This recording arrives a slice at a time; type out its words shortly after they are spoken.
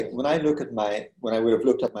When I look at when I would have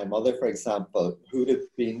looked at my mother, for example, who would have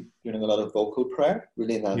been doing a lot of vocal prayer,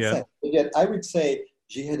 really in that Yeah. sense. But yet I would say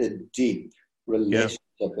she had a deep Yeah.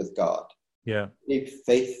 relationship with God, Yeah. deep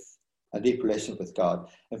faith, a deep relationship with God.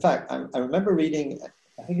 In fact, I remember reading,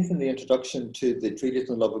 I think it's in the introduction to the Treatise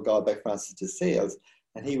on the Love of God by Francis de Sales,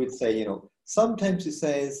 and he would say, sometimes he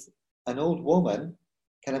says an old woman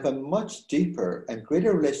can have a much deeper and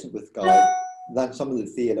greater relationship with God than some of the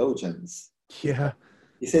theologians. Yeah.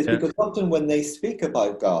 He says, Yeah. because often when they speak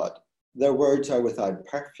about God, their words are without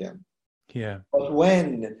perfume. Yeah. But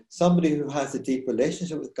when somebody who has a deep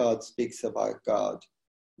relationship with God speaks about God,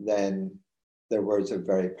 then their words are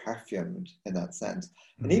very perfumed in that sense.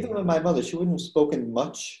 And even with my mother, she wouldn't have spoken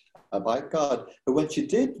much about God, but when she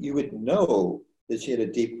did, you would know that she had a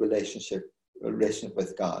deep relationship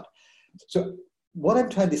with God. So what I'm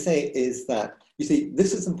trying to say is that, you see,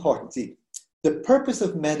 this is important. See, the purpose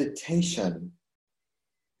of meditation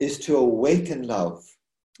is to awaken love.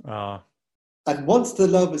 And once the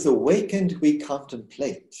love is awakened, we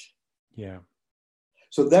contemplate. Yeah.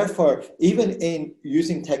 So therefore, even in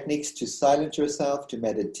using techniques to silence yourself, to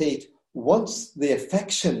meditate, once the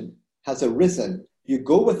affection has arisen, you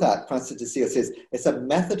go with that. Francis de Sales says, it's a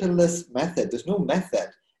methodless method. There's no method.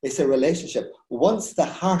 It's a relationship. Once the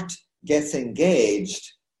heart gets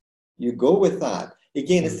engaged, you go with that.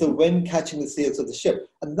 Again, it's the wind catching the sails of the ship.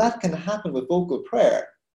 And that can happen with vocal prayer.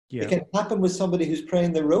 Yeah. It can happen with somebody who's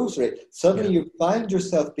praying the rosary. Suddenly you find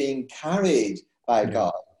yourself being carried by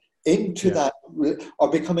God into that,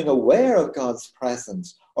 or becoming aware of God's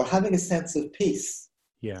presence, or having a sense of peace.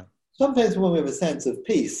 Yeah. Sometimes when we have a sense of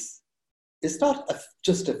peace, it's not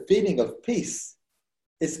just a feeling of peace.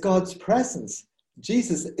 It's God's presence.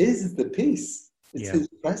 Jesus is the peace. It's his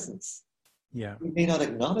presence. Yeah. We may not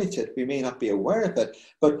acknowledge it. We may not be aware of it.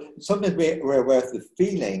 But sometimes we're aware of the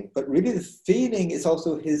feeling. But really the feeling is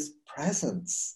also his presence.